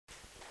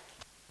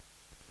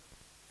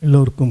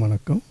எல்லோருக்கும்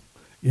வணக்கம்.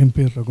 என்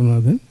பேர்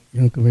ரகுநாதன்.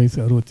 எனக்கு வயசு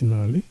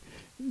 64.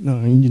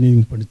 நான்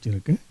இன்ஜினியரிங்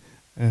படிச்சிருக்கேன்.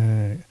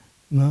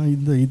 நான்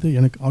இது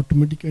எனக்கு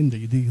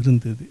ஆட்டோமேட்டிக்காக இது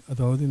இருந்தது.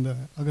 அதாவது இந்த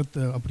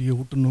அகத்தை அப்படியே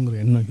விட்டுணுங்கிற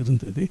எண்ணம்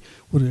இருந்தது.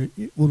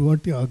 ஒரு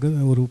வாட்டி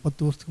ஒரு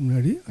 10 வருஷத்துக்கு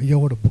முன்னாடி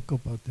ஐயாவோட புக்கை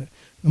பார்த்தேன்.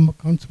 நம்ம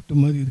கான்செப்ட்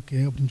மாதிரி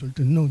இருக்கே அப்படின்னு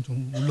சொல்லிட்டு இன்னும் கொஞ்சம்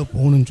உள்ளே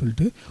போகணுன்னு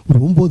சொல்லிட்டு ஒரு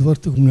 9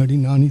 வருஷத்துக்கு முன்னாடி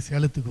நானே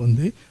சேலத்துக்கு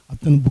வந்து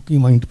அத்தனை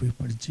புக்கையும் வாங்கிட்டு போய்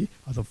படித்து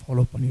அதை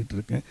ஃபாலோ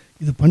பண்ணிகிட்ருக்கேன்.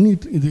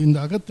 இந்த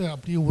அகத்தை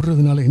அப்படியே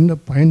விடுறதுனால என்ன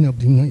பயன்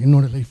அப்படின்னா,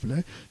 என்னோடய லைஃப்பில்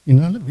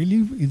என்னால்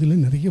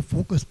இதில் நிறைய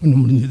ஃபோக்கஸ் பண்ண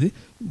முடிஞ்சது.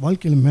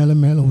 வாழ்க்கையில்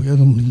மேலே உயர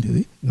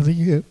முடிஞ்சது.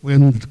 நிறைய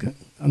உயர்ந்துருக்கேன்.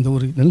 அந்த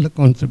ஒரு நல்ல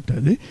கான்செப்ட்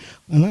அது.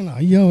 ஆனால் நான்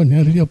ஐயாவை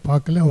நேரடியாக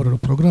பார்க்கல, அவரோட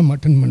ப்ரோக்ராம்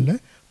அட்டென்ட் பண்ணல.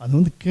 அதை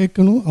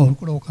கேட்கணும், அவர்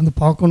கூட உட்காந்து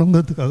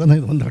பார்க்கணுங்கிறதுக்காக தான்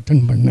இதை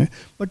அட்டென்ட் பண்ணேன்.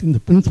 பட் இந்த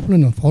பிரின்சிபலை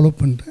நான் ஃபாலோ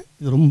பண்ணுறேன்.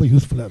 இது ரொம்ப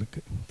யூஸ்ஃபுல்லாக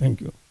இருக்குது.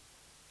 தேங்க்யூ.